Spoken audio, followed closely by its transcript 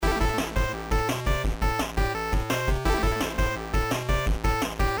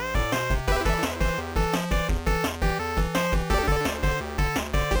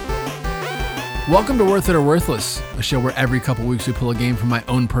Welcome to Worth It or Worthless, a show where every couple weeks we pull a game from my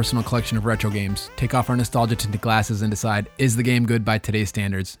own personal collection of retro games, take off our nostalgia-tinted glasses, and decide, is the game good by today's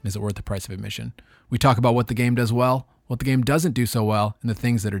standards? Is it worth the price of admission? We talk about what the game does well, what the game doesn't do so well, and the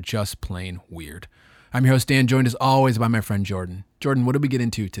things that are just plain weird. I'm your host, Dan, joined as always by my friend Jordan. Jordan, what did we get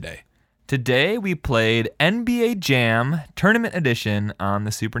into today? Today we played NBA Jam Tournament Edition on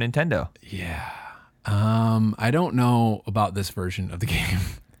the Super Nintendo. Yeah. I don't know about this version of the game.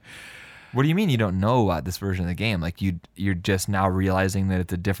 What do you mean you don't know about this version of the game? Like you're just now realizing that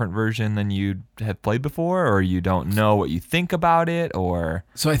it's a different version than you have played before, or you don't know what you think about it, or...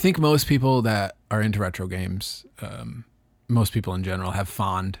 So I think most people that are into retro games, most people in general, have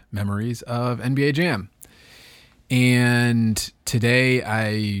fond memories of NBA Jam. And today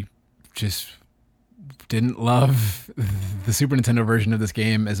I just didn't love the Super Nintendo version of this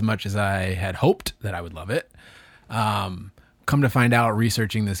game as much as I had hoped that I would love it. Come to find out,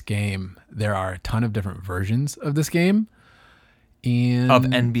 researching this game, there are a ton of different versions of this game. And of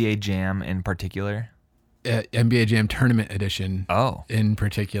NBA Jam in particular? NBA Jam Tournament Edition in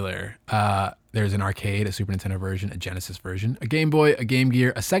particular. There's an arcade, a Super Nintendo version, a Genesis version, a Game Boy, a Game Gear,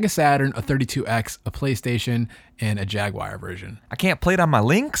 a Sega Saturn, a 32X, a PlayStation, and a Jaguar version. I can't play it on my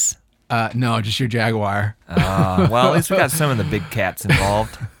Lynx? No, just your Jaguar. Well, at least we got some of the big cats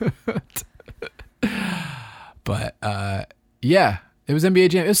involved. But yeah, it was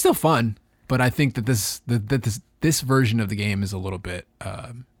NBA Jam. It was still fun, but I think that this version of the game is a little bit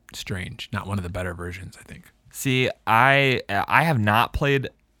strange. Not one of the better versions, I think. See, I have not played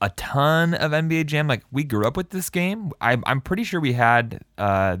a ton of NBA Jam. Like, we grew up with this game. I'm pretty sure we had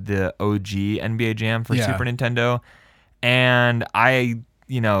the OG NBA Jam for Super Nintendo, and I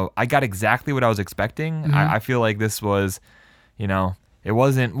got exactly what I was expecting. Mm-hmm. I feel like this was, it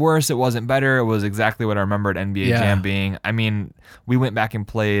wasn't worse, it wasn't better. It was exactly what I remembered NBA Jam being. I mean, we went back and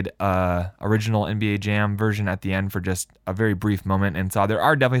played original NBA Jam version at the end for just a very brief moment and saw there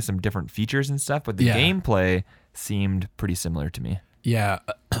are definitely some different features and stuff, but the gameplay seemed pretty similar to me. Yeah.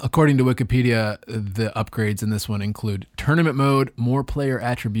 According to Wikipedia, the upgrades in this one include tournament mode, more player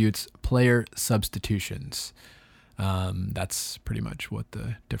attributes, player substitutions. That's pretty much what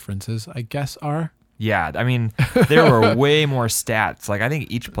the differences, I guess, are. Yeah, I mean, there were way more stats. Like, I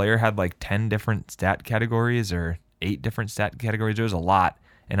think each player had like 10 different stat categories or 8 different stat categories. There was a lot.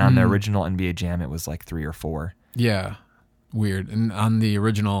 And on the original NBA Jam, it was like 3 or 4. Yeah, weird. And on the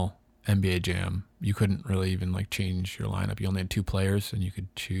original NBA Jam, you couldn't really even like change your lineup. You only had 2 players, and you could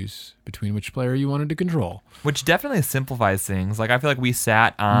choose between which player you wanted to control. Which definitely simplifies things. Like, I feel like we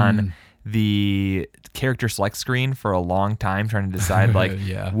sat on the character select screen for a long time trying to decide like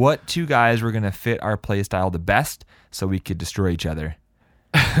what 2 guys were going to fit our play style the best so we could destroy each other.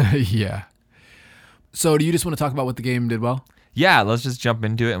 Yeah. So do you just want to talk about what the game did well? Yeah, let's just jump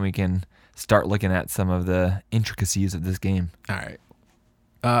into it and we can start looking at some of the intricacies of this game. All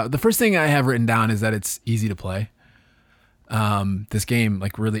right. The first thing I have written down is that it's easy to play. This game,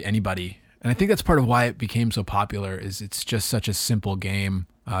 like really anybody, and I think that's part of why it became so popular, is it's just such a simple game.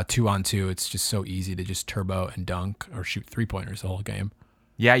 2-on-2, it's just so easy to just turbo and dunk or shoot 3-pointers the whole game.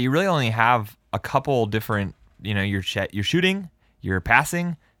 Yeah, you really only have a couple different, you're shooting, you're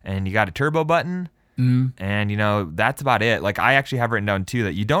passing, and you got a turbo button, and that's about it. Like, I actually have written down too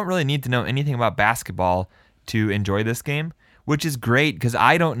that you don't really need to know anything about basketball to enjoy this game, which is great because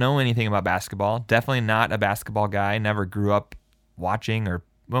I don't know anything about basketball. Definitely not a basketball guy. Never grew up watching or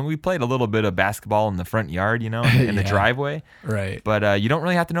when we played a little bit of basketball in the front yard, in the driveway. Right. But you don't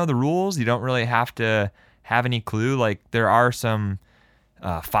really have to know the rules. You don't really have to have any clue. Like, there are some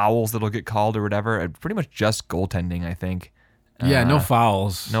fouls that'll get called or whatever. Pretty much just goaltending, I think. Yeah, no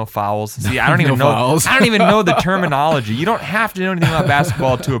fouls. No fouls. See, I don't even know. Fouls. I don't even know the terminology. You don't have to know anything about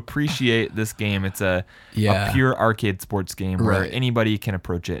basketball to appreciate this game. It's a pure arcade sports game where anybody can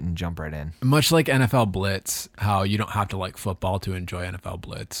approach it and jump right in. Much like NFL Blitz, how you don't have to like football to enjoy NFL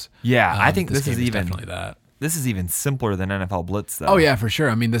Blitz. Yeah, I think this is even definitely that. This is even simpler than NFL Blitz, though. Oh yeah, for sure.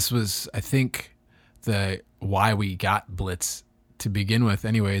 I mean, this was, I think, why we got Blitz to begin with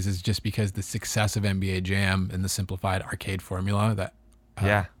anyways is just because the success of NBA Jam and the simplified arcade formula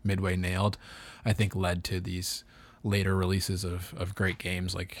that Midway nailed, I think led to these later releases of great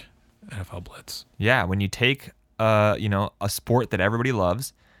games like NFL Blitz. Yeah, when you take a sport that everybody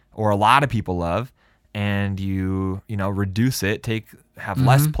loves or a lot of people love and you reduce it, have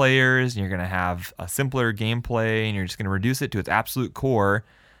less players, and you're going to have a simpler gameplay and you're just going to reduce it to its absolute core,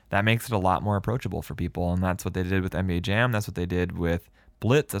 that makes it a lot more approachable for people. And that's what they did with NBA Jam. That's what they did with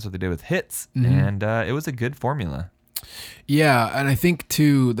Blitz. That's what they did with Hits. And it was a good formula. Yeah, and I think,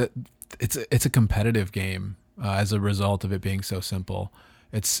 too, that it's a competitive game as a result of it being so simple.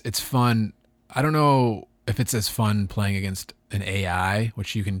 It's fun I don't know if it's as fun playing against an AI,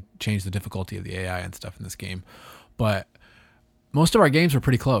 which you can change the difficulty of the AI and stuff in this game, but most of our games were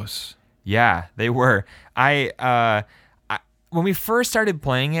pretty close. Yeah, they were. When we first started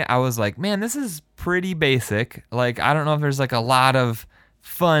playing it, I was like, man, this is pretty basic. Like, I don't know if there's like a lot of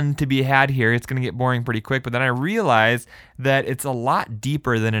fun to be had here. It's going to get boring pretty quick. But then I realized that it's a lot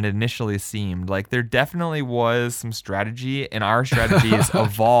deeper than it initially seemed. Like, there definitely was some strategy, and our strategies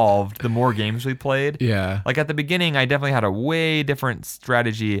evolved the more games we played. Yeah. Like, at the beginning, I definitely had a way different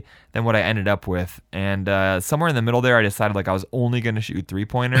strategy than what I ended up with. And somewhere in the middle there, I decided like I was only going to shoot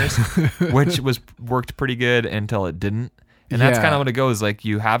 3-pointers, which worked pretty good until it didn't. And that's kind of what it goes. Like,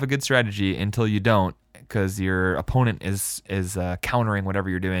 you have a good strategy until you don't, because your opponent is countering whatever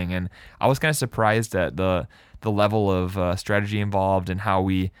you're doing. And I was kind of surprised at the level of strategy involved and how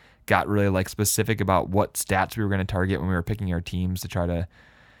we got really like specific about what stats we were going to target when we were picking our teams to try to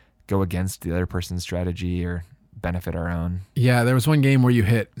go against the other person's strategy or benefit our own. Yeah, there was one game where you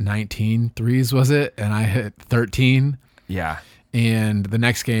hit 19 threes, was it? And I hit 13. Yeah. And the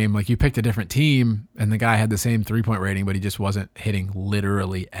next game, like, you picked a different team, and the guy had the same 3-point rating, but he just wasn't hitting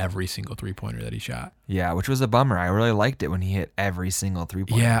literally every single 3-pointer that he shot. Yeah, which was a bummer. I really liked it when he hit every single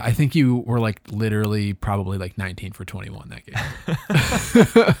 3-pointer. Yeah, I think you were like literally probably like 19 for 21 that game.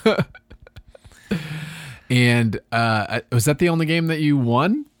 And was that the only game that you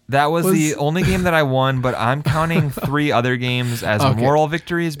won? That was the only game that I won, but I'm counting 3 other games as moral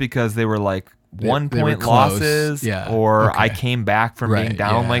victories because they were like 1-point losses, I came back from being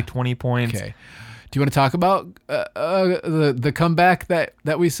down like 20 points. Okay. Do you want to talk about the comeback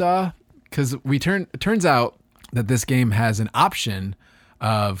that we saw? Because it turns out that this game has an option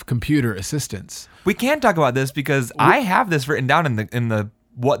of computer assistance. We can talk about this because I have this written down in the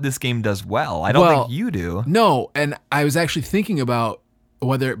what this game does well. I don't think you do. No, and I was actually thinking about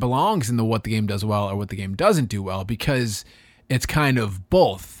whether it belongs in the what the game does well or what the game doesn't do well, because it's kind of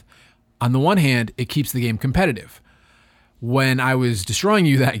both. On the one hand, it keeps the game competitive. When I was destroying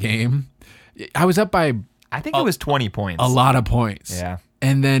you that game, I was up by... I think it was 20 points. A lot of points. Yeah.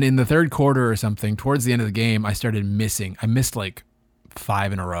 And then in the third quarter or something, towards the end of the game, I started missing. I missed like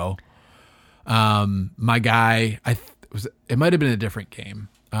 5 in a row. My guy, it might have been a different game.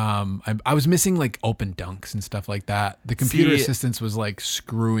 I was missing like open dunks and stuff like that. The computer assistance was like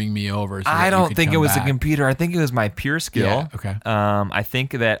screwing me over. So I don't think it was a computer. I think it was my pure skill. Yeah, okay. I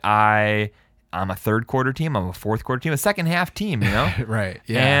think that I'm a third quarter team. I'm a fourth quarter team. A second half team, you know? Right.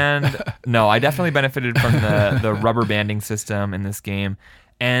 Yeah. And no, I definitely benefited from the rubber banding system in this game.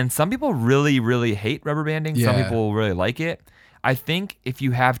 And some people really, really hate rubber banding. Yeah. Some people really like it. I think if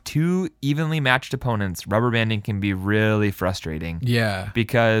you have 2 evenly matched opponents, rubber banding can be really frustrating. Yeah.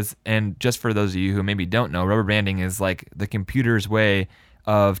 Because, and just for those of you who maybe don't know, rubber banding is like the computer's way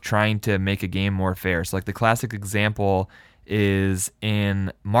of trying to make a game more fair. So like the classic example is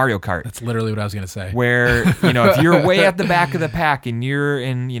in Mario Kart. That's literally what I was going to say. Where, if you're way at the back of the pack and you're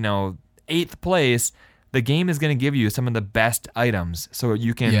in, 8th place, the game is going to give you some of the best items so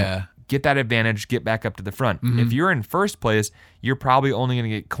you can get that advantage, get back up to the front. Mm-hmm. If you're in first place, you're probably only going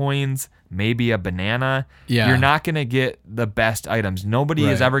to get coins, maybe a banana. Yeah. You're not going to get the best items. Nobody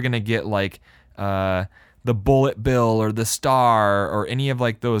is ever going to get like the bullet bill or the star or any of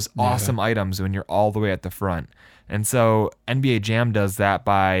like those awesome items when you're all the way at the front. And so NBA Jam does that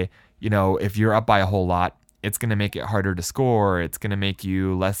by, if you're up by a whole lot, it's going to make it harder to score. It's going to make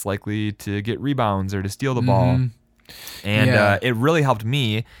you less likely to get rebounds or to steal the ball. And it really helped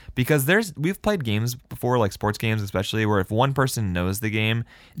me because we've played games before, like sports games especially, where if one person knows the game,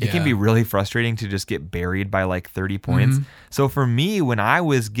 it can be really frustrating to just get buried by like 30 points. So for me, when I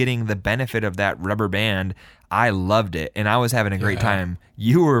was getting the benefit of that rubber band, I loved it and I was having a great time.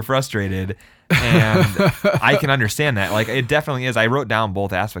 You were frustrated. And I can understand that. Like, it definitely is. I wrote down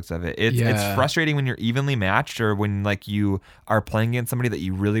both aspects of it. It's frustrating when you're evenly matched or when like you are playing against somebody that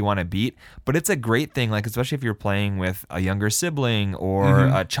you really want to beat. But it's a great thing, like especially if you're playing with a younger sibling or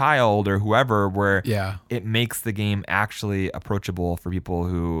a child or whoever, where it makes the game actually approachable for people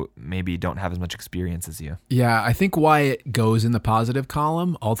who maybe don't have as much experience as you. Yeah, I think why it goes in the positive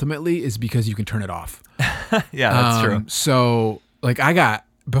column ultimately is because you can turn it off. Yeah, that's true. So like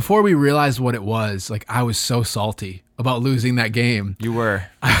before we realized what it was, like I was so salty about losing that game. You were.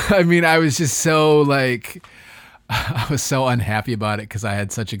 I mean, I was just so like, I was so unhappy about it because I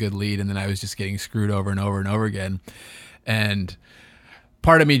had such a good lead and then I was just getting screwed over and over and over again. And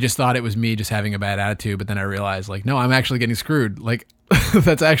part of me just thought it was me just having a bad attitude, but then I realized like, no, I'm actually getting screwed. Like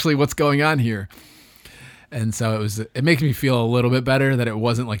that's actually what's going on here. And so it makes me feel a little bit better that it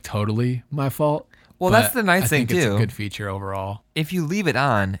wasn't like totally my fault. Well, that's the nice thing, too. It's a good feature overall. If you leave it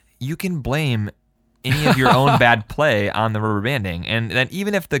on, you can blame any of your own bad play on the rubber banding. And then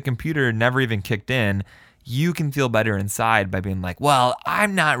even if the computer never even kicked in, you can feel better inside by being like, well,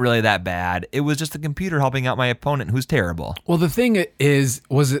 I'm not really that bad. It was just the computer helping out my opponent who's terrible. Well, the thing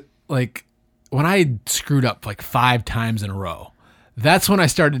was it like when I screwed up like 5 times in a row, that's when I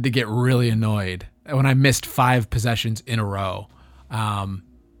started to get really annoyed. When I missed 5 possessions in a row,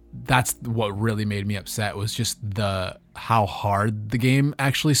 that's what really made me upset, was just how hard the game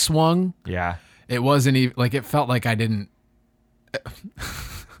actually swung. Yeah. It wasn't even like, it felt like I didn't,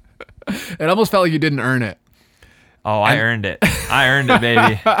 it almost felt like you didn't earn it. Oh, I earned it. I earned it,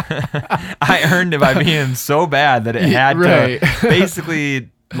 baby. I earned it by being so bad that it had to basically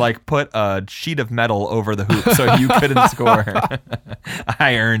like put a sheet of metal over the hoop so you couldn't score.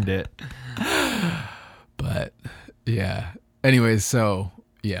 I earned it. But yeah. Anyways, so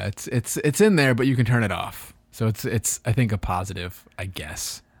yeah, it's in there, but you can turn it off. So it's I think a positive, I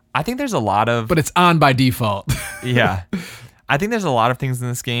guess. I think there's a lot of, but it's on by default. Yeah. I think there's a lot of things in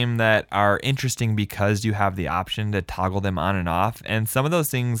this game that are interesting because you have the option to toggle them on and off. And some of those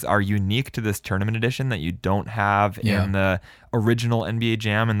things are unique to this tournament edition that you don't have in the original NBA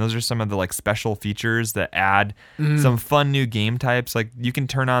Jam. And those are some of the like special features that add some fun new game types. Like you can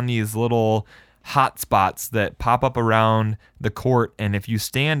turn on these little hot spots that pop up around the court. And if you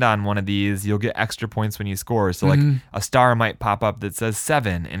stand on one of these, you'll get extra points when you score. So like a star might pop up that says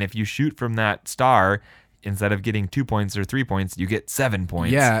 7. And if you shoot from that star, instead of getting 2 points or 3 points, you get 7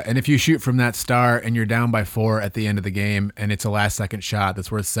 points. Yeah, and if you shoot from that star and you're down by 4 at the end of the game and it's a last second shot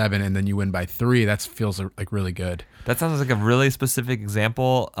that's worth 7 and then you win by 3, that feels like really good. That sounds like a really specific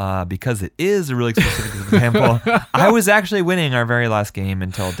example because it is a really specific example. I was actually winning our very last game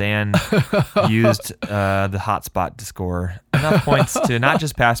until Dan used the hotspot to score enough points to not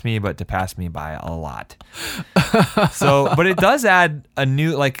just pass me, but to pass me by a lot. So, but it does add a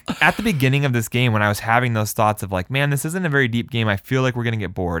new, like at the beginning of this game when I was having those thoughts of like, man, this isn't a very deep game. I feel like we're going to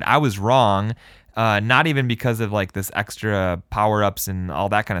get bored. I was wrong. Not even because of like this extra power-ups and all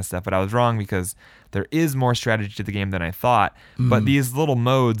that kind of stuff, but I was wrong because there is more strategy to the game than I thought. But these little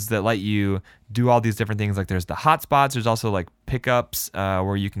modes that let you do all these different things, like there's the hotspots, there's also like pickups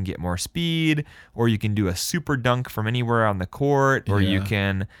where you can get more speed, or you can do a super dunk from anywhere on the court, or you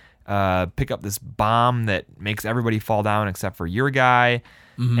can pick up this bomb that makes everybody fall down except for your guy.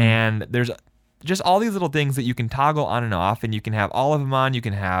 And there's just all these little things that you can toggle on and off, and you can have all of them on. You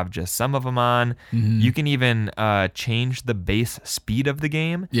can have just some of them on. You can even change the base speed of the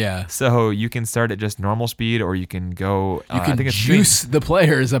game. Yeah. So you can start at just normal speed, or you can go. You can juice the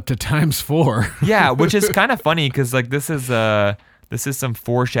players up to ×4. Yeah, which is kind of funny because like this is some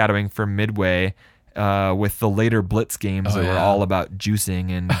foreshadowing for Midway. With the later Blitz games that were all about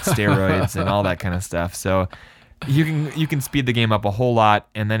juicing and steroids and all that kind of stuff. So you can speed the game up a whole lot,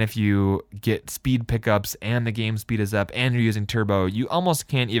 and then if you get speed pickups and the game speed is up and you're using turbo, you almost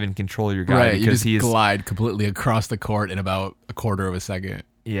can't even control your guy because he's glide completely across the court in about a quarter of a second.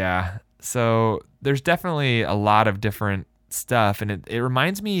 Yeah. So there's definitely a lot of different stuff, and it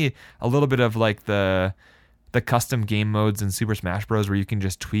reminds me a little bit of like the custom game modes in Super Smash Bros. Where you can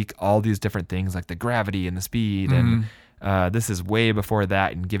just tweak all these different things like the gravity and the speed and this is way before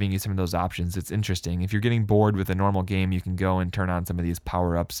that and giving you some of those options. It's interesting. If you're getting bored with a normal game, you can go and turn on some of these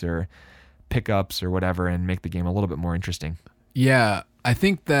power-ups or pickups or whatever and make the game a little bit more interesting. Yeah, I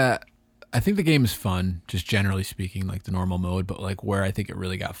think the game is fun, just generally speaking, like the normal mode, but like where I think it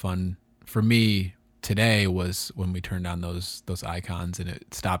really got fun for me today was when we turned on those icons and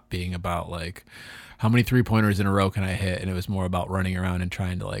it stopped being about like how many 3-pointers in a row can I hit, and it was more about running around and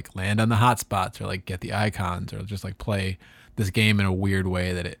trying to like land on the hot spots or like get the icons or just like play this game in a weird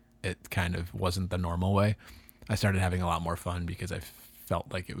way that it kind of wasn't the normal way. I started having a lot more fun because I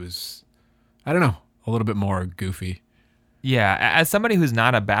felt like it was, I don't know, a little bit more goofy. Yeah, as somebody who's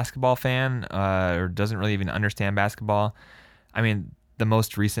not a basketball fan or doesn't really even understand basketball, I mean, the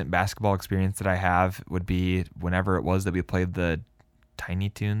most recent basketball experience that I have would be whenever it was that we played the Tiny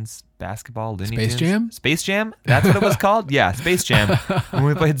Toons basketball, Looney Space Tunes. Jam? Space Jam? That's what it was called? Yeah, Space Jam. When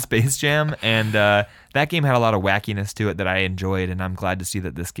we played Space Jam, and that game had a lot of wackiness to it that I enjoyed, and I'm glad to see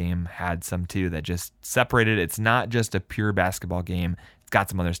that this game had some too that just separated. It's not just a pure basketball game. It's got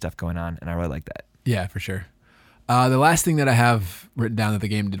some other stuff going on, and I really like that. Yeah, for sure. The last thing that I have written down that the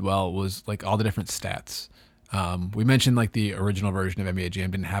game did well was like all the different stats. We mentioned like the original version of NBA Jam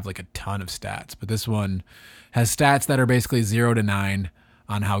didn't have like a ton of stats, but this one has stats that are basically 0 to 9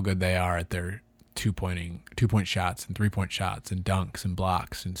 on how good they are at their 2-point shots and 3-point shots and dunks and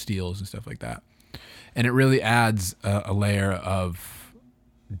blocks and steals and stuff like that. And it really adds a layer of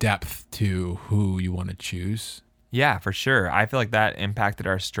depth to who you want to choose Yeah, for sure. I feel like that impacted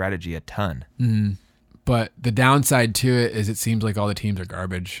our strategy a ton. But the downside to it is it seems like all the teams are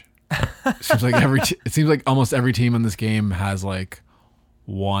garbage. It seems like almost every team in this game has like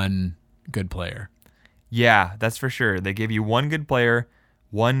one good player. Yeah, that's for sure. They give you one good player,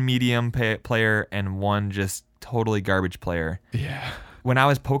 one medium player, and one just totally garbage player. Yeah. When I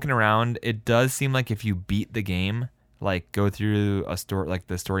was poking around, it does seem like if you beat the game, like go through a story, like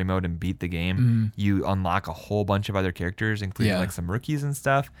the story mode and beat the game, you unlock a whole bunch of other characters, including like some rookies and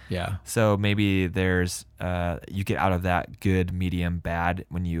stuff. Yeah. So maybe there's you get out of that good, medium, bad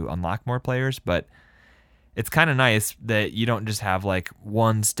when you unlock more players, but it's kind of nice that you don't just have like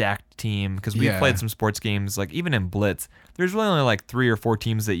one stacked team, because we've played some sports games, like even in Blitz, there's really only like 3 or 4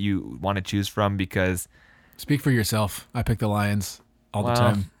 teams that you want to choose from because... Speak for yourself. I pick the Lions all the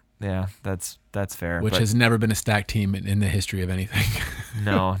time. Yeah, that's fair. Which has never been a stacked team in the history of anything.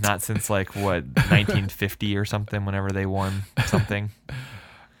 No, not since like 1950 or something, whenever they won something.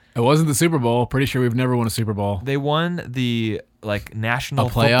 It wasn't the Super Bowl. Pretty sure we've never won a Super Bowl. They won the like national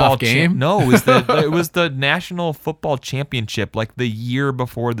playoff game. No, it was the National Football Championship, like the year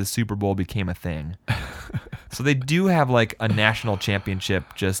before the Super Bowl became a thing. So they do have like a national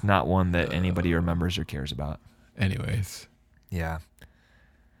championship, just not one that anybody remembers or cares about. Anyways. Yeah.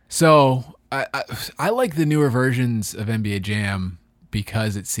 So I like the newer versions of NBA Jam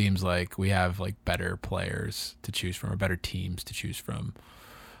because it seems like we have like better players to choose from or better teams to choose from.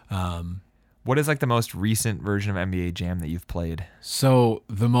 What is like the most recent version of NBA Jam that you've played? So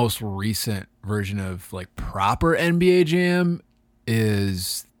the most recent version of like proper NBA Jam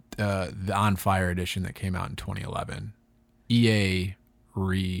is the On Fire edition that came out in 2011. EA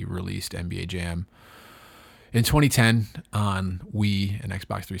re-released NBA Jam in 2010 on Wii and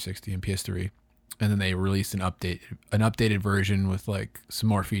Xbox 360 and PS3, and then they released an updated version with like some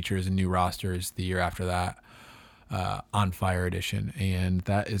more features and new rosters the year after that, On Fire edition, and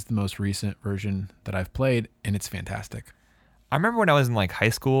that is the most recent version that I've played, and it's fantastic. I remember when I was in like high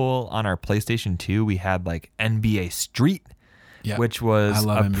school on our PlayStation 2, we had like NBA Street, which was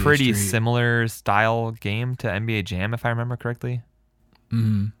a pretty similar style game to NBA Jam, if I remember correctly.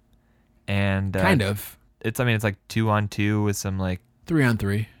 Mm-hmm. And kind of. It's like 2-on-2 with some like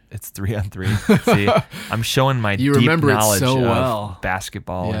 3-on-3. It's 3-on-3. See, I'm showing my deep knowledge of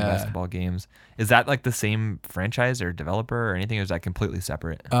basketball and basketball games. Is that like the same franchise or developer or anything, or is that completely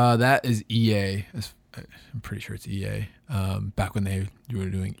separate? That is EA. I'm pretty sure it's EA. Back when you were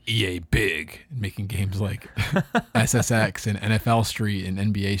doing EA Big and making games like SSX and NFL Street and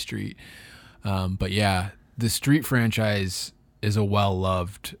NBA Street. But yeah, the Street franchise is a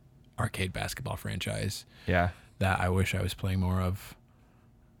well-loved arcade basketball franchise. Yeah. That I wish I was playing more of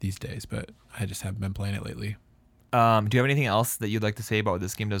these days, but I just haven't been playing it lately. Do you have anything else that you'd like to say about what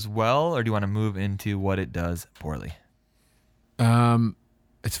this game does well, or do you want to move into what it does poorly?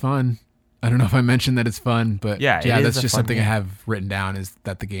 It's fun. I don't know if I mentioned that it's fun, but yeah, that's just something I have written down, is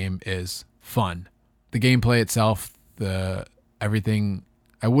that the game is fun. The gameplay itself, everything,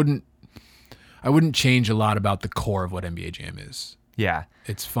 I wouldn't change a lot about the core of what NBA Jam is. Yeah.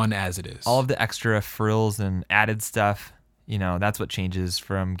 It's fun as it is. All of the extra frills and added stuff, that's what changes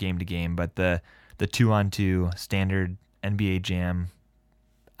from game to game. But the 2-on-2 standard NBA Jam,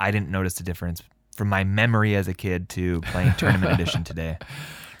 I didn't notice the difference from my memory as a kid to playing Tournament Edition today.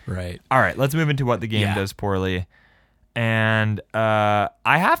 Right. All right, let's move into what the game does poorly. And I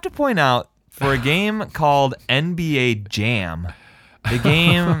have to point out, for a game called NBA Jam, the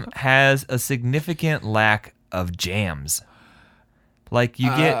game has a significant lack of jams. Like, you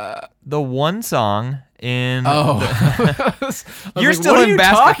get the one song in... You're still in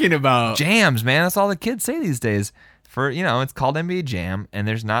talking about jams, man. That's all the kids say these days. It's called NBA Jam, and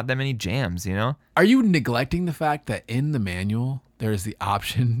there's not that many jams, Are you neglecting the fact that in the manual, there is the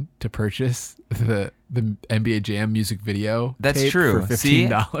option to purchase the NBA Jam music video? That's true. For $15. See?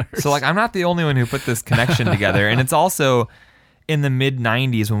 So, like, I'm not the only one who put this connection together. And it's also... in the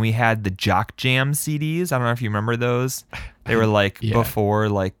mid-90s when we had the Jock Jam CDs. I don't know if you remember those. They were like before,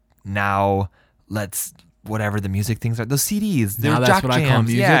 like, now let's whatever the music things are. Those CDs, they're Jock Jams.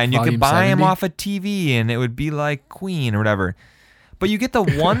 Music, and you could buy them off a TV and it would be like Queen or whatever. But you get the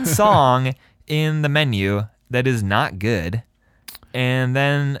one song in the menu that is not good. And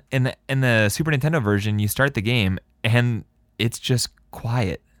then in the Super Nintendo version, you start the game and it's just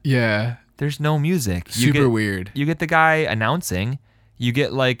quiet. Yeah. There's no music. Super weird. You get the guy announcing. You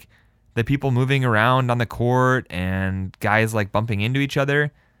get like the people moving around on the court and guys like bumping into each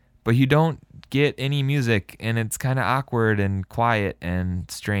other, but you don't get any music, and it's kind of awkward and quiet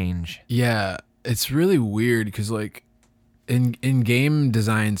and strange. Yeah, it's really weird because like in game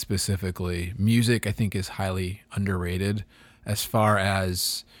design specifically, music I think is highly underrated as far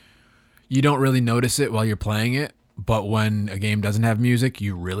as you don't really notice it while you're playing it, but when a game doesn't have music,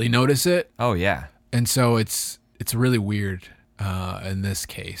 you really notice it. Oh yeah. And so it's really weird in this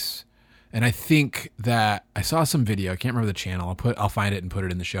case. And I think that I saw some video, I can't remember the channel. I'll find it and put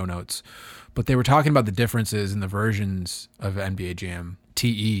it in the show notes. But they were talking about the differences in the versions of NBA Jam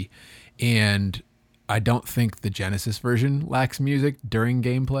TE, and I don't think the Genesis version lacks music during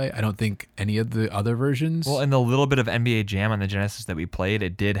gameplay. I don't think any of the other versions. Well, in the little bit of NBA Jam on the Genesis that we played,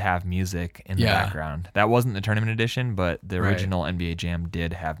 it did have music in the background. That wasn't the tournament edition, but the original NBA Jam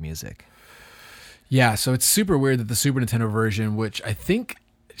did have music. Yeah, so it's super weird that the Super Nintendo version, which I think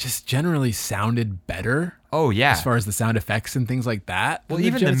just generally sounded better. Oh yeah, as far as the sound effects and things like that. Well,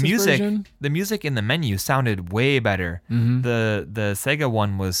 even the music in the menu sounded way better. Mm-hmm. The Sega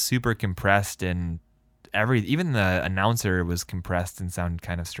one was super compressed, and even the announcer was compressed and sounded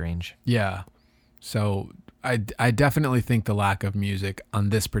kind of strange. Yeah, so I definitely think the lack of music on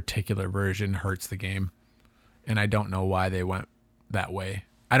this particular version hurts the game, and I don't know why they went that way.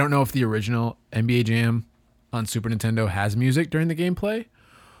 I don't know if the original NBA Jam on Super Nintendo has music during the gameplay,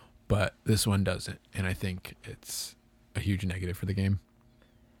 but this one doesn't, and I think it's a huge negative for the game.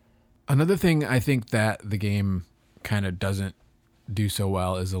 Another thing I think that the game kind of doesn't do so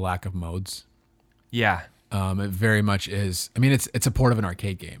well is the lack of modes. Yeah. It very much is. I mean, it's a port of an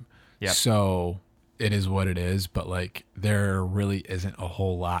arcade game. Yep. So it is what it is, but like there really isn't a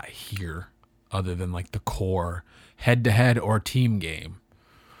whole lot here other than like the core head-to-head or team game.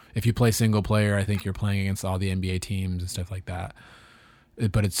 If you play single player, I think you're playing against all the NBA teams and stuff like that.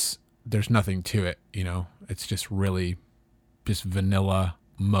 But there's nothing to it, you know. It's just really just vanilla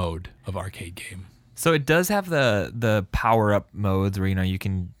mode of arcade game. So it does have the power up modes where you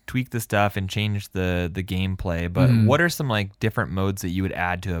can tweak the stuff and change the gameplay. But what are some like different modes that you would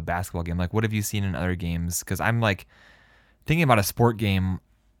add to a basketball game? Like what have you seen in other games? Because I'm like thinking about a sport game.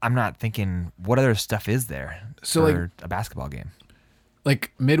 I'm not thinking what other stuff is there for a basketball game.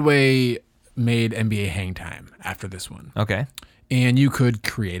 Like Midway made NBA Hang Time after this one. Okay. And you could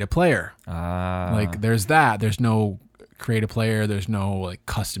create a player. Like there's that. There's no create a player. There's no like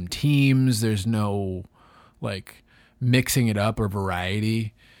custom teams. There's no like mixing it up or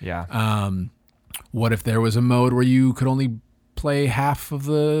variety. Yeah. What if there was a mode where you could only play half of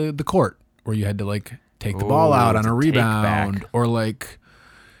the court, where you had to like take the ball out on a rebound, or like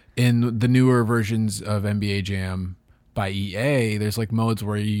in the newer versions of NBA Jam by EA, there's like modes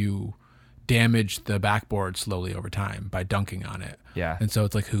where you damage the backboard slowly over time by dunking on it. Yeah. And so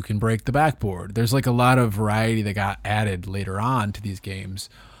it's like, who can break the backboard? There's like a lot of variety that got added later on to these games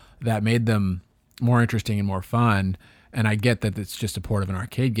that made them more interesting and more fun. And I get that it's just a port of an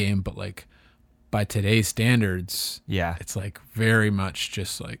arcade game, but like by today's standards, yeah, it's like very much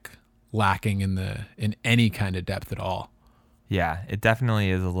just like lacking in any kind of depth at all. Yeah, it definitely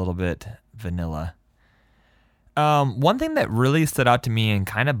is a little bit vanilla. One thing that really stood out to me and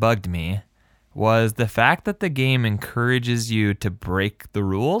kind of bugged me was the fact that the game encourages you to break the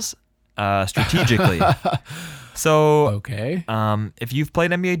rules strategically. So, okay. If you've played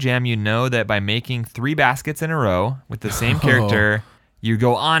NBA Jam, you know that by making 3 baskets in a row with the same character, you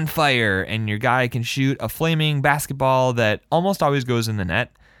go on fire, and your guy can shoot a flaming basketball that almost always goes in the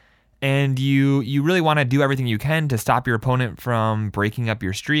net. And you really want to do everything you can to stop your opponent from breaking up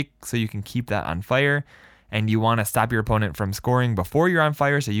your streak so you can keep that on fire. And you want to stop your opponent from scoring before you're on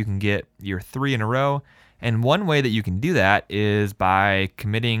fire so you can get your 3 in a row. And one way that you can do that is by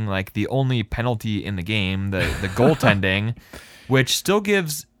committing like the only penalty in the game, the goaltending, which still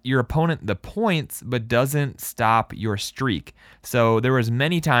gives your opponent the points but doesn't stop your streak. So there was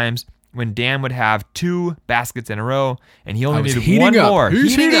many times when Dan would have 2 baskets in a row and he only needed one more.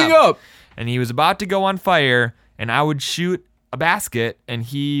 He's heating up. And he was about to go on fire, and I would shoot a basket and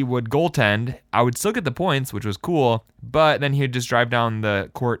he would goaltend. I would still get the points, which was cool, but then he'd just drive down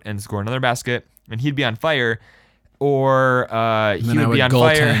the court and score another basket, and he'd be on fire, or he would be on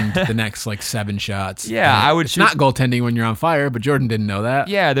fire. The next like 7 shots. Yeah, I would. It's not goaltending when you're on fire, but Jordan didn't know that.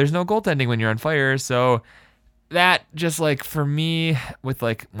 Yeah, there's no goaltending when you're on fire, so that just like for me, with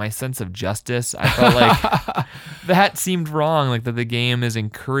like my sense of justice, I felt like that seemed wrong. Like that the game is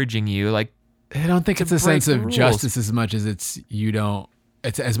encouraging you, like. I don't think it's a sense of justice as much as it's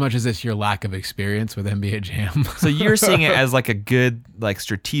as much as it's your lack of experience with NBA Jam. So you're seeing it as like a good, like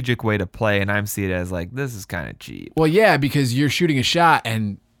strategic way to play, and I'm seeing it as like, this is kind of cheap. Well, yeah, because you're shooting a shot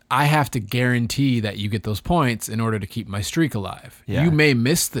and I have to guarantee that you get those points in order to keep my streak alive. Yeah. You may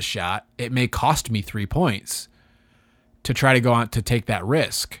miss the shot. It may cost me 3 points to try to go on to take that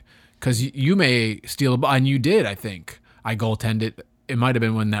risk, because you may steal a ball, and you did, I think. I goaltended. It might have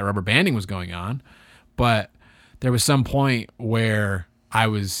been when that rubber banding was going on, but there was some point where I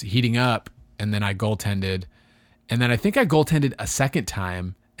was heating up and then I goaltended, and then I think I goaltended a second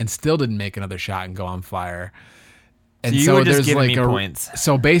time and still didn't make another shot and go on fire. And so you were just giving me points.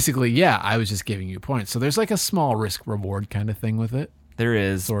 So basically, yeah, I was just giving you points. So there's like a small risk reward kind of thing with it. There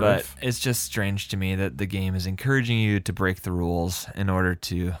is, but it's just strange to me that the game is encouraging you to break the rules in order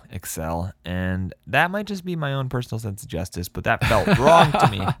to excel. And that might just be my own personal sense of justice, but that felt wrong to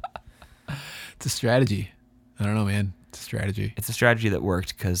me. It's a strategy. I don't know, man. It's a strategy. It's a strategy that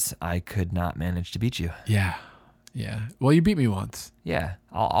worked because I could not manage to beat you. Yeah. Yeah. Well, you beat me once. Yeah.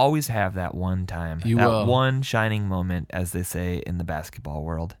 I'll always have that one time. You that will. One shining moment, as they say in the basketball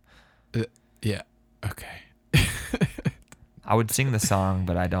world. Yeah. Okay. I would sing the song,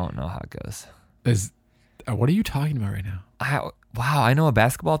 but I don't know how it goes. What are you talking about right now? Wow, I know a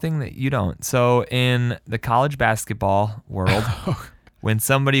basketball thing that you don't. So in the college basketball world, when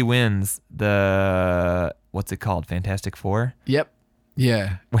somebody wins the, what's it called? Fantastic Four? Yep.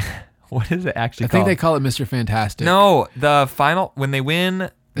 Yeah. What is it actually called? I think they call it Mr. Fantastic. No, the final, when they win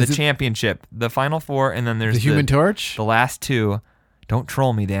the championship, the final four, and then there's the Human Torch? The last two. Don't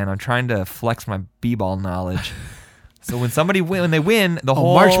troll me, Dan. I'm trying to flex my b-ball knowledge. So when they win the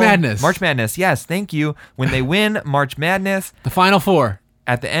whole March Madness. March Madness, yes, thank you. When they win March Madness, the Final Four.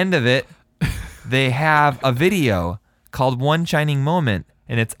 At the end of it, they have a video called One Shining Moment,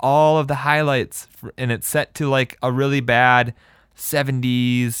 and it's all of the highlights, and it's set to like a really bad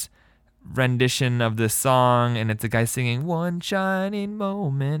 70s rendition of this song, and it's a guy singing One Shining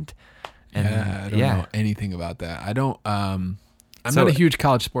Moment. And I don't know anything about that. I don't. I'm not a huge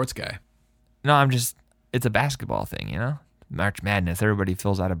college sports guy. No, it's a basketball thing, you know? March Madness. Everybody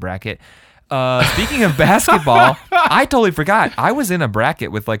fills out a bracket. Speaking of basketball, I totally forgot. I was in a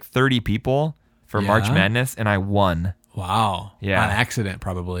bracket with like 30 people for March Madness, and I won. Wow. Yeah. On accident,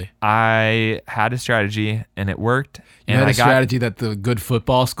 probably. I had a strategy, and it worked. You had a strategy that the good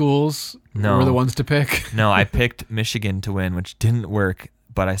football schools were the ones to pick? No, I picked Michigan to win, which didn't work,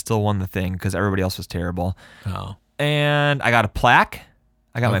 but I still won the thing because everybody else was terrible. Oh. And I got a plaque.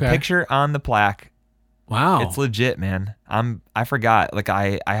 I got my picture on the plaque. Wow. It's legit, man. I forgot. Like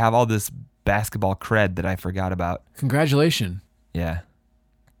I have all this basketball cred that I forgot about. Congratulations. Yeah.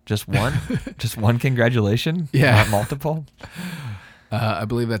 Just one? Just one congratulation? Yeah. Not multiple? I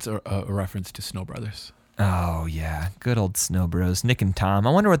believe that's a reference to Snow Brothers. Oh, yeah. Good old Snow Bros. Nick and Tom.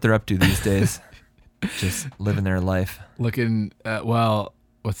 I wonder what they're up to these days. Just living their life. Looking,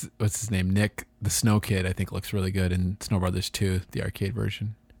 what's his name? Nick, the Snow Kid, I think looks really good in Snow Brothers 2, the arcade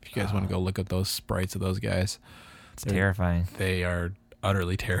version. If you guys want to go look up those sprites of those guys. It's terrifying. They are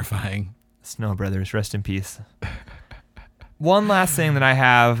utterly terrifying. Snow Brothers, rest in peace. One last thing that I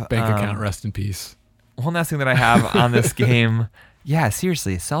have. Bank account, rest in peace. One last thing that I have on this game. Yeah,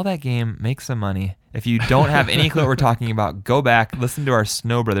 seriously, sell that game, make some money. If you don't have any clue what we're talking about, go back, listen to our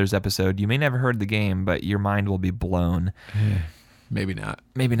Snow Brothers episode. You may never heard the game, but your mind will be blown. Maybe not.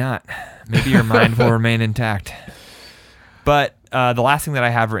 Maybe not. Maybe your mind will remain intact. But the last thing that I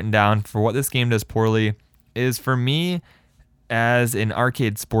have written down for what this game does poorly is, for me, as an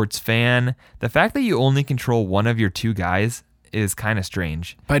arcade sports fan, the fact that you only control one of your two guys is kind of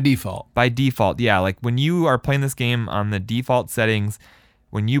strange. By default. By default, yeah. Like when you are playing this game on the default settings,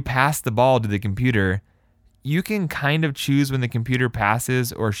 when you pass the ball to the computer, you can kind of choose when the computer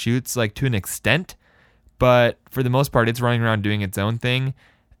passes or shoots, like to an extent. But for the most part, it's running around doing its own thing.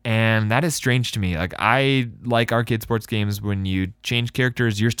 And that is strange to me. Like I like arcade sports games when you change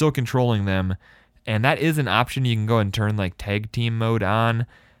characters, you're still controlling them. And that is an option. You can go and turn like tag team mode on,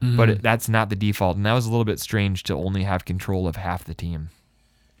 but that's not the default. And that was a little bit strange to only have control of half the team.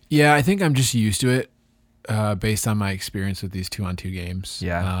 Yeah, I think I'm just used to it based on my experience with these 2-on-2 games.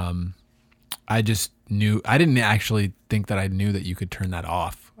 Yeah. I didn't actually think that I knew that you could turn that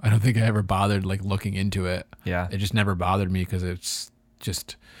off. I don't think I ever bothered like looking into it. Yeah. It just never bothered me because it's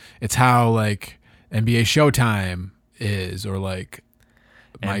how like NBA Showtime is, or like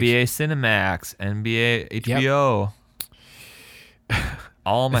NBA Cinemax, NBA HBO. Yep.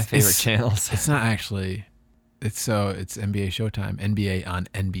 All my favorite channels. It's not actually. It's NBA Showtime, NBA on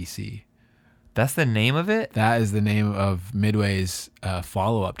NBC. That's the name of it? That is the name of Midway's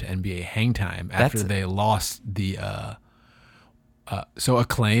follow-up to NBA Hangtime after they lost the... So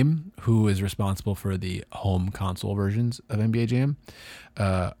Acclaim, who is responsible for the home console versions of NBA Jam,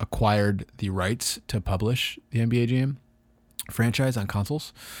 acquired the rights to publish the NBA Jam. franchise on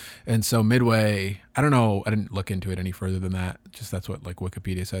consoles. And so Midway, I don't know, I didn't look into it any further than that. Just that's what like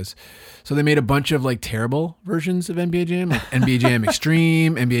Wikipedia says. So they made a bunch of like terrible versions of NBA Jam, like NBA Jam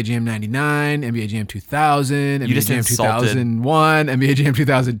Extreme, NBA Jam 99, NBA Jam 2000, NBA Jam 2001, NBA Jam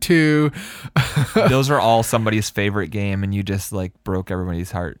 2002. Those are all somebody's favorite game, and you just like broke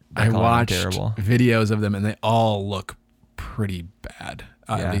everybody's heart. I watched videos of them, and they all look pretty bad.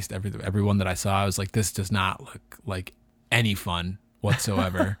 At least everyone that I saw, I was like, this does not look like any fun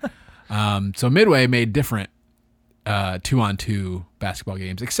whatsoever. So Midway made different 2-on-2 basketball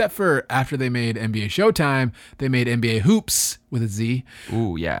games, except for after they made NBA Showtime, they made NBA Hoops with a Z.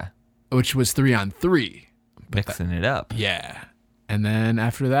 Ooh, yeah. Which was 3-on-3. Mixing it up. Yeah. And then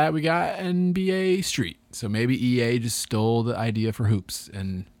after that, we got NBA Street. So maybe EA just stole the idea for Hoops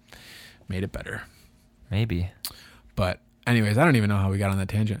and made it better. Maybe. But anyways, I don't even know how we got on that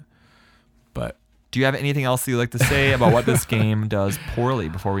tangent. But do you have anything else you'd like to say about what this game does poorly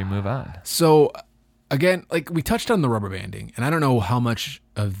before we move on? So, again, like we touched on the rubber banding, and I don't know how much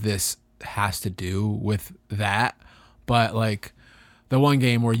of this has to do with that, but like the one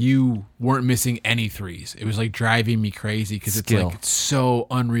game where you weren't missing any threes, it was like driving me crazy because it's so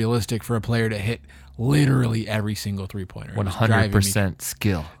unrealistic for a player to hit literally every single 3-pointer. 100%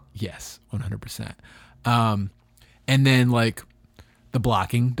 skill. Yes, 100%. And then like the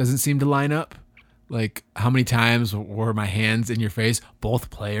blocking doesn't seem to line up. Like, how many times were my hands in your face? Both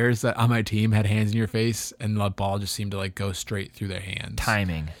players that on my team had hands in your face, and the ball just seemed to like go straight through their hands.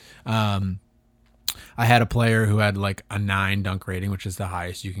 Timing. I had a player who had like a 9 dunk rating, which is the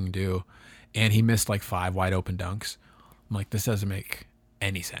highest you can do, and he missed like 5 wide open dunks. I'm like, this doesn't make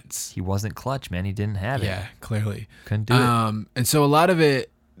any sense. He wasn't clutch, man. He didn't have it. Yeah, clearly. Couldn't do it. And so a lot of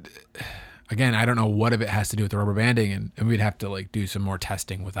it, again, I don't know what of it has to do with the rubber banding, and we'd have to like do some more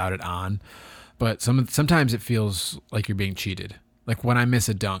testing without it on. But sometimes it feels like you're being cheated. Like when I miss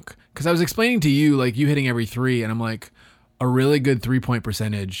a dunk. Because I was explaining to you, like you hitting every 3, and I'm like, a really good 3-point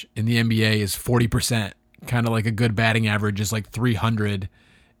percentage in the NBA is 40%. Kind of like a good batting average is like 300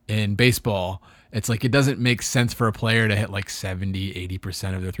 in baseball. It's like it doesn't make sense for a player to hit like 70,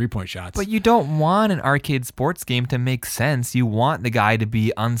 80% of their 3-point shots. But you don't want an arcade sports game to make sense. You want the guy to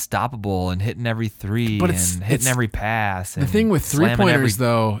be unstoppable and hitting every 3 and hitting every pass. The thing with 3-pointers,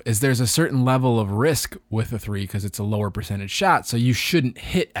 though, is there's a certain level of risk with a 3 because it's a lower percentage shot, so you shouldn't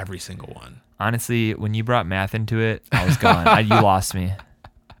hit every single one. Honestly, when you brought math into it, I was gone. You lost me.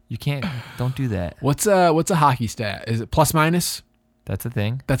 You can't. Don't do that. What's a hockey stat? Is it plus minus? That's a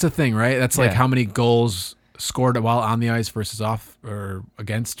thing. That's a thing, right? That's like how many goals scored while on the ice versus off or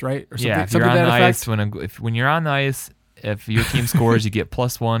against, right? Or something, yeah, if you're on the ice, when you're on the ice, if your team scores, you get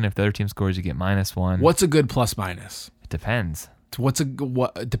 +1. If the other team scores, you get -1. What's a good plus minus? It depends. What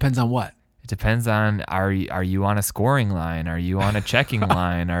depends on what? It depends on are you on a scoring line? Are you on a checking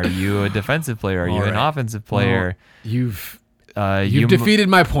line? Are you a defensive player? Are you an offensive player? Well, you've defeated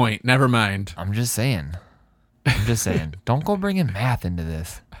my point. Never mind. I'm just saying. Don't go bringing math into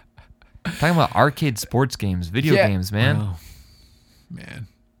this. I'm talking about arcade sports games, video games, man. Oh, man.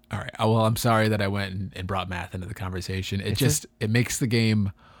 All right. Well, I'm sorry that I went and brought math into the conversation. It makes the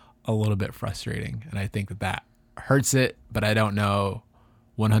game a little bit frustrating, and I think that hurts it, but I don't know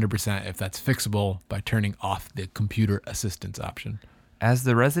 100% if that's fixable by turning off the computer assistance option. As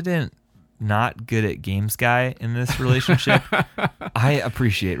the resident not good at games guy in this relationship, I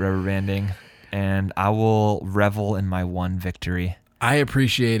appreciate rubber banding. And I will revel in my one victory. I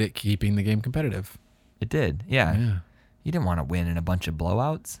appreciate it keeping the game competitive. It did, yeah. You didn't want to win in a bunch of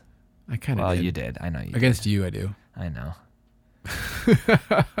blowouts. I kind of did. Well, you did. I know you did. Against you, I do. I know.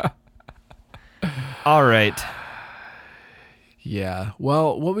 All right. Yeah.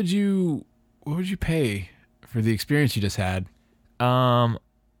 Well, what would you pay for the experience you just had?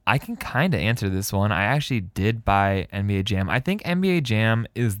 I can kind of answer this one. I actually did buy NBA Jam. I think NBA Jam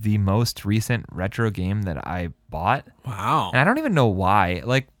is the most recent retro game that I bought. Wow. And I don't even know why.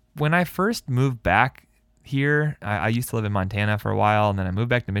 Like, when I first moved back here, I used to live in Montana for a while, and then I moved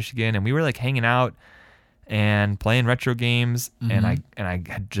back to Michigan, and we were like hanging out and playing retro games. Mm-hmm. And I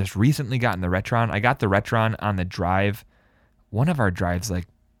had just recently gotten the Retron. I got the Retron on the drive. One of our drives, like,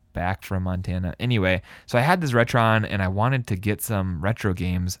 back from Montana. Anyway, so I had this Retron and I wanted to get some retro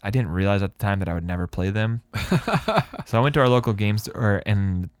games. I didn't realize at the time that I would never play them. So I went to our local game store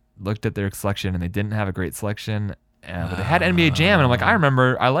and looked at their selection, and they didn't have a great selection. But they had NBA Jam, and I'm like,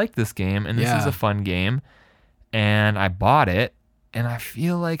 I liked this game, and this is a fun game. And I bought it, and I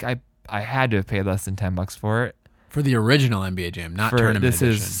feel like I had to have paid less than $10 for it. For the original NBA Jam, not tournament edition.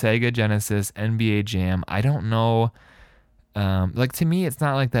 This is Sega Genesis NBA Jam. I don't know. Like to me, it's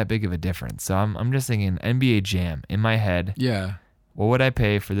not like that big of a difference. So I'm just thinking NBA Jam in my head. Yeah. What would I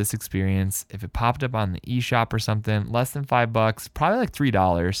pay for this experience if it popped up on the eShop or something? Less than $5, probably like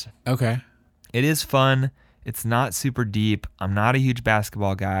 $3. Okay. It is fun. It's not super deep. I'm not a huge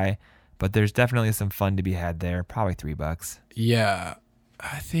basketball guy, but there's definitely some fun to be had there. Probably $3. Yeah.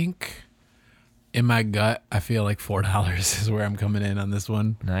 I think in my gut, I feel like $4 is where I'm coming in on this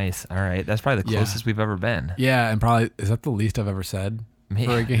one. Nice. All right. That's probably the closest we've ever been. Yeah, and probably, is that the least I've ever said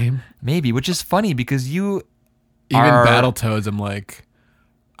for a game? Maybe, which is funny because you even Battletoads, I'm like,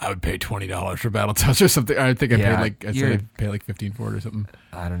 I would pay $20 for Battletoads or something. I think I paid like $15 for it or something.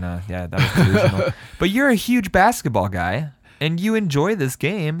 I don't know. Yeah, that was delusional. But you're a huge basketball guy, and you enjoy this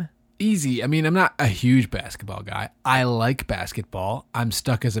game. Easy. I mean, I'm not a huge basketball guy. I like basketball. I'm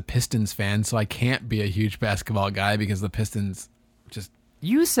stuck as a Pistons fan, so I can't be a huge basketball guy because the Pistons just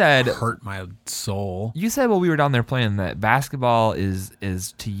hurt my soul. You said while we were down there playing that basketball is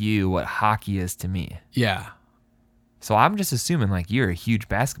to you what hockey is to me. Yeah. So I'm just assuming like you're a huge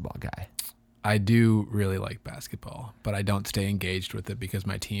basketball guy. I do really like basketball, but I don't stay engaged with it because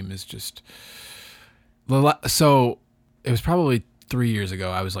my team is just... So it was probably 3 years ago.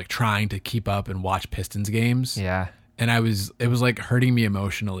 I was like trying to keep up and watch Pistons games. Yeah. And it was like hurting me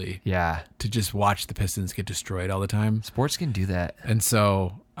emotionally. Yeah. To just watch the Pistons get destroyed all the time. Sports can do that. And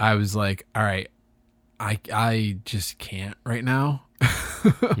so I was like, all right, I just can't right now.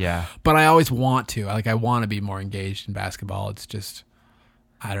 Yeah. But I always want to. I want to be more engaged in basketball. It's just,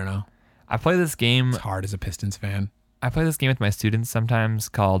 I don't know. I play this game. It's hard as a Pistons fan. I play this game with my students sometimes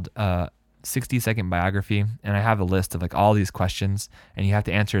called 60-second biography, and I have a list of like all these questions, and you have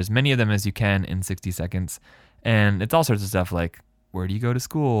to answer as many of them as you can in 60 seconds. And it's all sorts of stuff like, where do you go to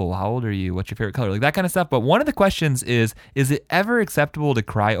school? How old are you? What's your favorite color? Like that kind of stuff. But one of the questions is it ever acceptable to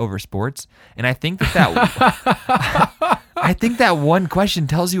cry over sports? And I think that I think that one question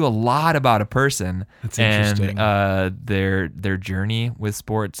tells you a lot about a person. That's interesting. And their journey with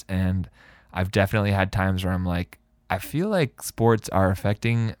sports. And I've definitely had times where I'm like, I feel like sports are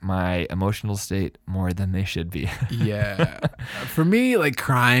affecting my emotional state more than they should be. Yeah. For me, like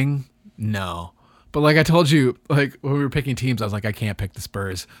crying, no. But like I told you, like when we were picking teams, I was like, I can't pick the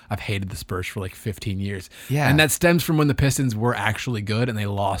Spurs. I've hated the Spurs for like 15 years. Yeah. And that stems from when the Pistons were actually good and they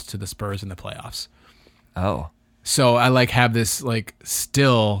lost to the Spurs in the playoffs. Oh. So I like have this like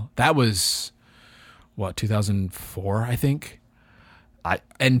still, that was what, 2004, I think.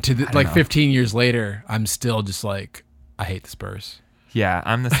 And to like 15 years later, I'm still just like, I hate the Spurs. Yeah,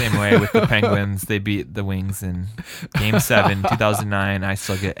 I'm the same way with the Penguins. They beat the Wings in Game 7, 2009. I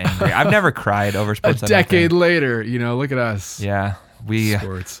still get angry. I've never cried over sports. A decade later, look at us. Yeah,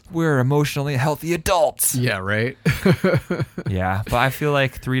 we're emotionally healthy adults. Yeah, right? Yeah, but I feel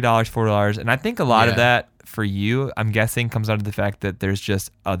like $3, $4, and I think a lot of that for you, I'm guessing, comes out of the fact that there's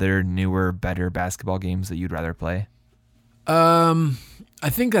just other newer, better basketball games that you'd rather play. I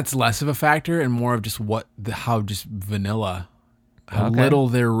think that's less of a factor and more of just how just vanilla. How little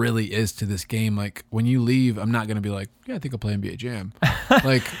there really is to this game. Like when you leave, I'm not going to be like, yeah, I think I'll play NBA Jam.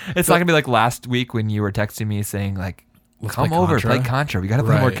 Like it's not going to be like last week when you were texting me saying like, come over, play Contra. We got to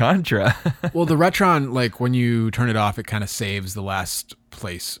play more Contra. Well, the Retron, like when you turn it off, it kind of saves the last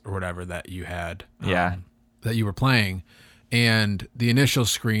place or whatever that you had. That you were playing. And the initial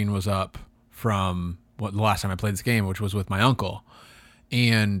screen was up from the last time I played this game, which was with my uncle.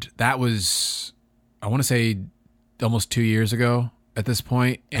 And that was, I want to say almost 2 years ago at this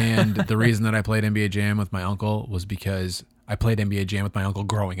point. And the reason that I played NBA Jam with my uncle was because I played NBA Jam with my uncle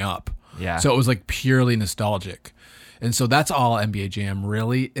growing up. Yeah. So it was like purely nostalgic. And so that's all NBA Jam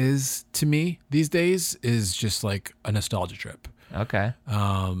really is to me these days, is just like a nostalgia trip. Okay.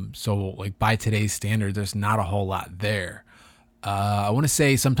 So like by today's standard, there's not a whole lot there. I want to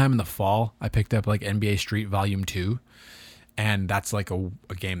say sometime in the fall, I picked up like NBA Street Volume 2. And that's like a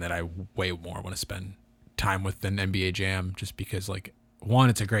game that I way more want to spend time with than NBA Jam, just because like one,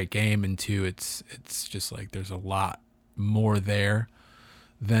 it's a great game, and two, it's just like there's a lot more there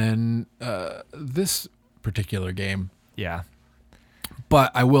than this particular game. Yeah.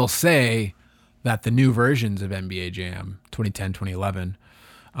 But I will say that the new versions of NBA Jam 2010, 2011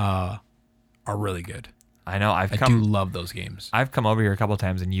 are really good. I know. I do love those games. I've come over here a couple of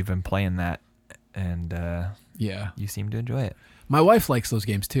times and you've been playing that, and you seem to enjoy it. My wife likes those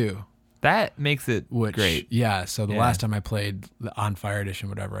games too. That makes it great. Yeah. So the last time I played the On Fire Edition,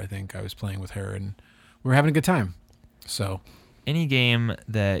 whatever, I think I was playing with her and we were having a good time. So any game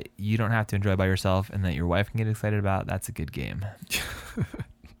that you don't have to enjoy by yourself and that your wife can get excited about, that's a good game.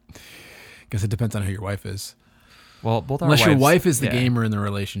 Guess it depends on who your wife is. Well, both our Unless your wives- wife is the yeah. gamer in the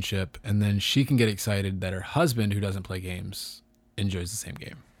relationship, and then she can get excited that her husband, who doesn't play games, enjoys the same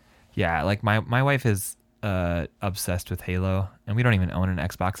game. Yeah, like my wife is obsessed with Halo, and we don't even own an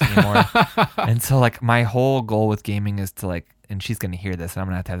Xbox anymore. And so like my whole goal with gaming is to like, and she's gonna hear this, and I'm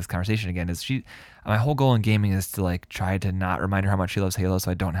gonna have to have this conversation again. My whole goal in gaming is to like try to not remind her how much she loves Halo,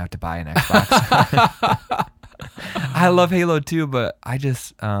 so I don't have to buy an Xbox. I love Halo too, but I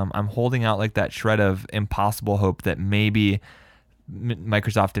just I'm holding out like that shred of impossible hope that maybe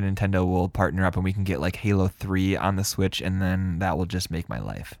Microsoft and Nintendo will partner up and we can get like Halo 3 on the Switch, and then that will just make my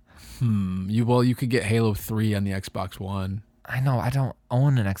life. You could get Halo 3 on the Xbox One. I know, I don't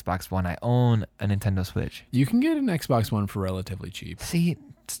own an Xbox One. I own a Nintendo Switch. You can get an Xbox One for relatively cheap. See,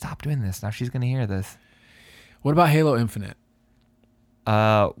 stop doing this. Now she's going to hear this. What about Halo Infinite?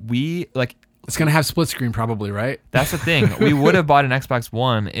 It's going to have split screen probably, right? That's the thing. We would have bought an Xbox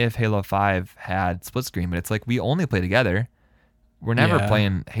One if Halo 5 had split screen, but it's like we only play together. We're never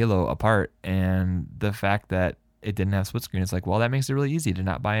playing Halo apart, and the fact that it didn't have split screen, it's like, well, that makes it really easy to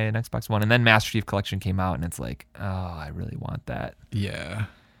not buy an Xbox One. And then Master Chief Collection came out, and it's like, oh, I really want that. Yeah.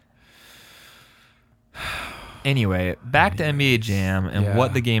 Anyway, back to NBA Jam and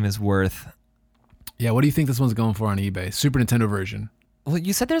what the game is worth. Yeah, what do you think this one's going for on eBay? Super Nintendo version. Well,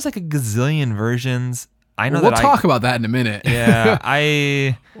 you said there's like a gazillion versions. I know we'll talk about that in a minute. Yeah,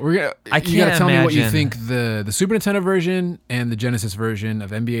 you can't gotta tell me what you imagine. think the Super Nintendo version and the Genesis version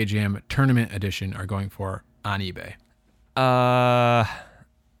of NBA Jam Tournament Edition are going for on eBay.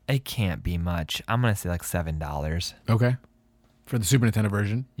 It can't be much. I'm gonna say like $7. Okay, for the Super Nintendo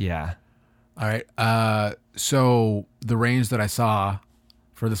version. Yeah. All right. So the range that I saw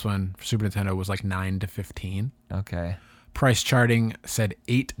for this one for Super Nintendo was like 9 to 15. Okay. Price charting said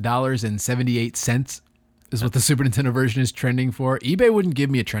 $8.78 is what the Super Nintendo version is trending for. eBay wouldn't give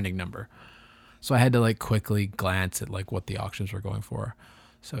me a trending number, so I had to like quickly glance at like what the auctions were going for.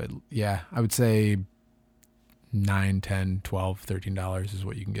 So I would say $9, $10, $12, $13 is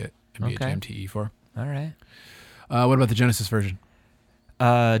what you can get NBA Jam TE for. All right. What about the Genesis version?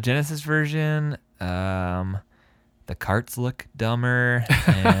 Genesis version, the carts look dumber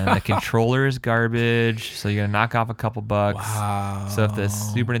and the controller is garbage, so you're gonna knock off a couple bucks. Wow. So if the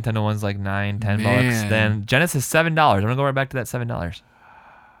Super Nintendo one's like $9, $10, Man. then Genesis $7. I'm gonna go right back to that $7.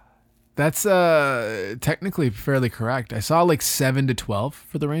 That's technically fairly correct. I saw like 7 to 12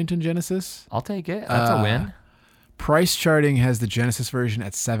 for the range in Genesis. I'll take it. That's a win. Price charting has the Genesis version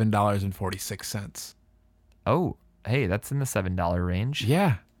at $7.46. Oh, hey, that's in the $7 range.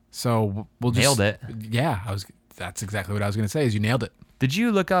 Yeah. So we'll just Nailed it. Yeah, that's exactly what I was going to say is you nailed it. Did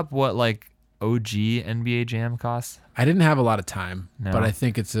you look up what like OG NBA Jam costs? I didn't have a lot of time, No. but I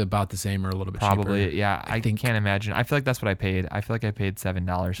think it's about the same or a little bit Probably, cheaper. yeah. I think- can't imagine. I feel like that's what I paid. I feel like I paid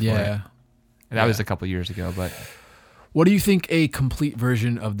 $7 for it. Yeah. That was a couple years ago, but What do you think a complete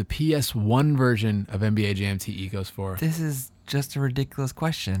version of the PS1 version of NBA Jam TE goes for? this is just a ridiculous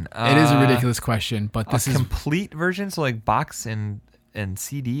question. It is a ridiculous question, but this a is complete version, so like box and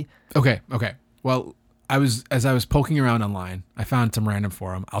CD. Okay. Well, as I was poking around online, I found some random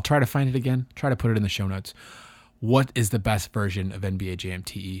forum. I'll try to find it again, try to put it in the show notes. What is the best version of NBA Jam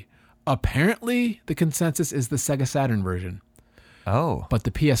TE? Apparently, the consensus is the Sega Saturn version, Oh, but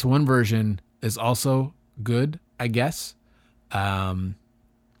the PS1 version is also good, I guess.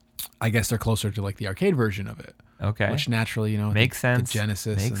 I guess they're closer to like the arcade version of it, okay. which naturally, Makes sense. The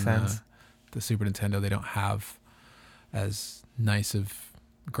Genesis Makes and sense. the Super Nintendo, they don't have as nice of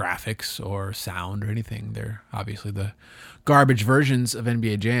graphics or sound or anything. They're obviously the garbage versions of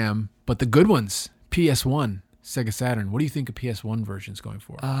NBA Jam, but the good ones, PS1, Sega Saturn. What do you think a PS1 version is going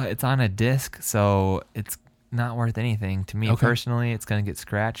for? It's on a disc, so it's not worth anything to me Okay. personally. It's gonna get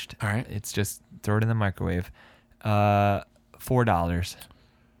scratched. All right. It's just throw it in the microwave. $4.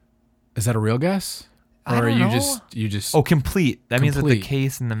 Is that a real guess? I Or don't are know. you just Oh, complete. That means that the Complete.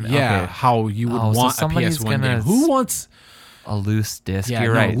 case and the yeah, okay. how you would Oh, so want a somebody's PS1 gonna game. Who wants a loose disc. Yeah,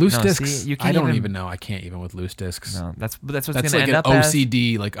 You're no, right. loose No, discs. see, you can't I don't even know. I can't even with loose discs. No, that's what's That's gonna like end an up as.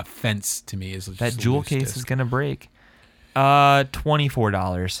 OCD like offense to me. Is just That a jewel loose case disc. is gonna break.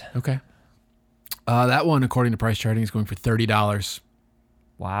 $24. Okay. That one, according to price charting, is going for $30.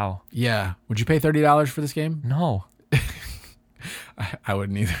 Wow. Yeah. Would you pay $30 for this game? No. I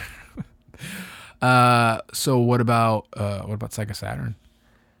wouldn't either. So what about Sega Saturn?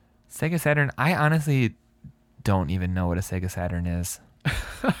 Sega Saturn. I honestly don't even know what a Sega Saturn is.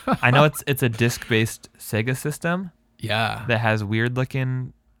 I know it's a disc-based Sega system Yeah. that has weird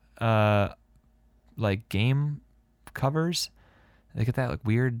looking like game covers. They get that like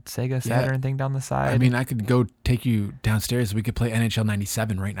weird Sega Saturn thing down the side. I mean, I could go take you downstairs. We could play NHL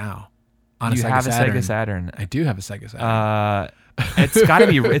 97 right now. on a you Sega have Saturn. a Sega Saturn. I do have a Sega Saturn. It's got to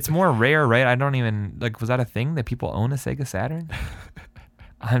be. It's more rare, right? I don't even was that a thing that people own a Sega Saturn?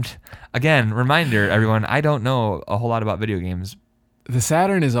 Again, reminder, everyone. I don't know a whole lot about video games. The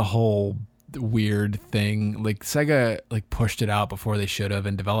Saturn is a whole weird thing. Like Sega pushed it out before they should have,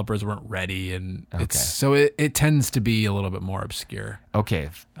 and developers weren't ready, and it tends to be a little bit more obscure. Okay,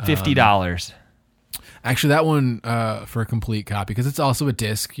 $50. Actually, that one for a complete copy, because it's also a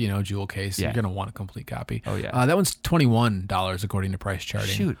disc, jewel case. Yeah. You're gonna want a complete copy. Oh yeah. That one's $21 according to Price Charting.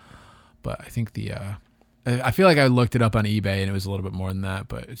 Shoot. But I think I feel like I looked it up on eBay and it was a little bit more than that,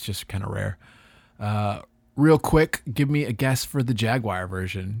 but it's just kind of rare. Real quick, give me a guess for the Jaguar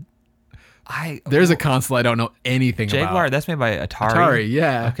version. There's a console I don't know anything about. Jaguar, that's made by Atari. Atari,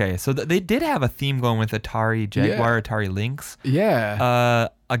 yeah. Okay, so they did have a theme going with Atari Jaguar, Atari Lynx. Yeah.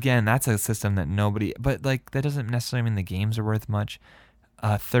 Again, that's a system that nobody, but that doesn't necessarily mean the games are worth much.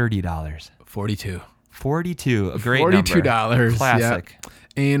 $30. 42. 42, a great $42. number. Classic. Yep.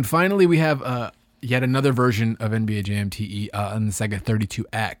 And finally, we have yet another version of NBA Jam TE on the Sega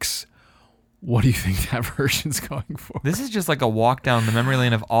 32X. What do you think that version's going for? This is just like a walk down the memory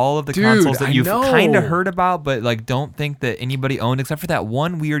lane of all of the consoles that you've kind of heard about, but don't think that anybody owned, except for that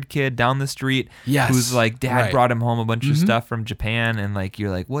one weird kid down the street who's dad brought him home a bunch of stuff from Japan, and you're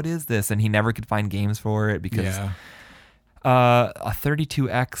like, what is this? And he never could find games for it because a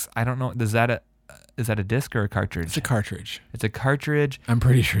 32X, I don't know, is that a disc or a cartridge? It's a cartridge. It's a cartridge. I'm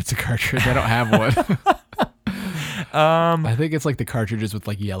pretty sure it's a cartridge. I don't have one. I think it's the cartridges with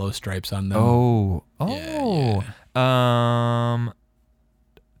yellow stripes on them. Oh. Yeah. $12.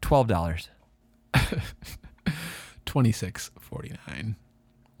 $26.49.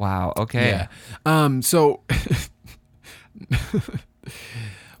 Wow. Okay. Yeah. So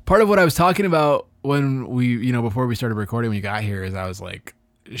part of what I was talking about when we, before we started recording, when you got here, is I was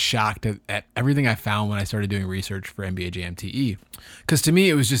shocked at everything I found when I started doing research for NBA Jam TE. Because to me,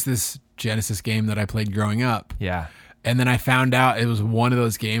 it was just this Genesis game that I played growing up. Yeah. And then I found out it was one of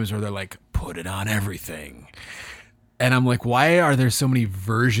those games where they're put it on everything. And I'm why are there so many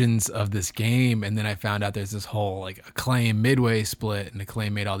versions of this game? And then I found out there's this whole Acclaim Midway split, and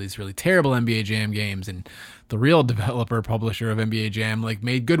Acclaim made all these really terrible NBA Jam games, and the real publisher of NBA Jam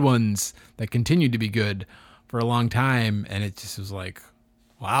made good ones that continued to be good for a long time. And it just was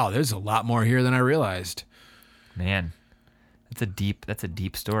wow, there's a lot more here than I realized. Man, that's a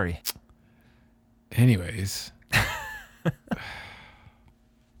deep story. Anyways,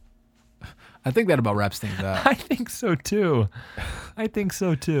 I think that about wraps things up. I think so too.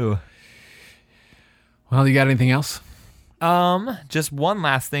 Well, you got anything else? Just one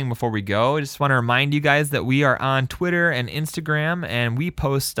last thing before we go. I just want to remind you guys that we are on Twitter and Instagram, and we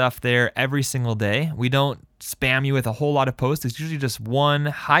post stuff there every single day. We don't spam you with a whole lot of posts. It's usually just one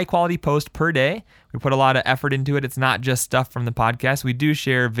high quality post per day. We put a lot of effort into it. It's not just stuff from the podcast. We do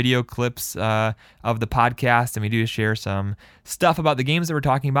share video clips of the podcast, and we do share some stuff about the games that we're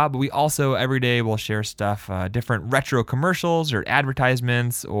talking about, but we also every day will share stuff, different retro commercials or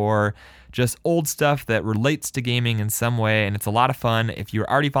advertisements or just old stuff that relates to gaming in some way, and it's a lot of fun. If you're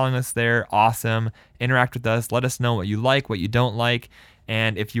already following us there, awesome. Interact with us. Let us know what you like, what you don't like,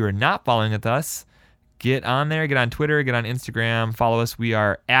 and if you are not following with us, get on there, get on Twitter, get on Instagram, follow us. We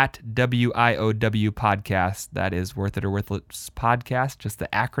are at WIOW Podcast. That is Worth It or Worthless Podcast, just the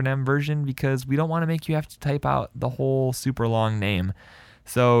acronym version, because we don't want to make you have to type out the whole super long name.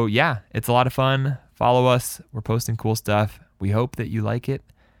 So yeah, it's a lot of fun. Follow us. We're posting cool stuff. We hope that you like it.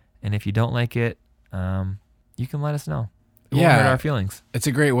 And if you don't like it, you can let us know. It won't hurt our feelings. It's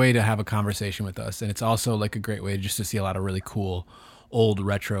a great way to have a conversation with us. And it's also a great way just to see a lot of really cool old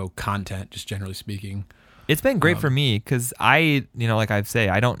retro content, just generally speaking. It's been great for me because I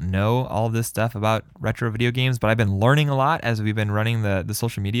don't know all this stuff about retro video games, but I've been learning a lot as we've been running the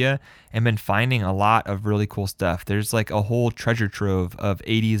social media and been finding a lot of really cool stuff. There's a whole treasure trove of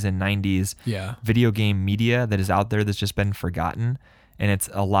 80s and 90s video game media that is out there that's just been forgotten. And it's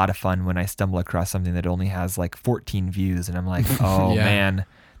a lot of fun when I stumble across something that only has 14 views and I'm oh man,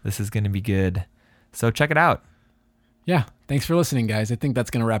 this is going to be good. So check it out. Yeah. Thanks for listening, guys. I think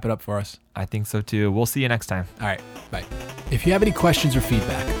that's going to wrap it up for us. I think so too. We'll see you next time. All right. Bye. If you have any questions or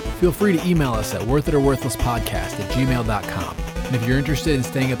feedback, feel free to email us at worthitorworthlesspodcast@gmail.com. And if you're interested in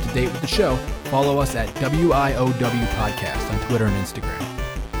staying up to date with the show, follow us at WIOW Podcast on Twitter and Instagram.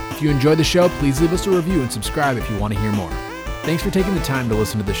 If you enjoyed the show, please leave us a review and subscribe if you want to hear more. Thanks for taking the time to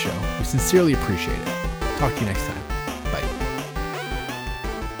listen to the show. We sincerely appreciate it. Talk to you next time.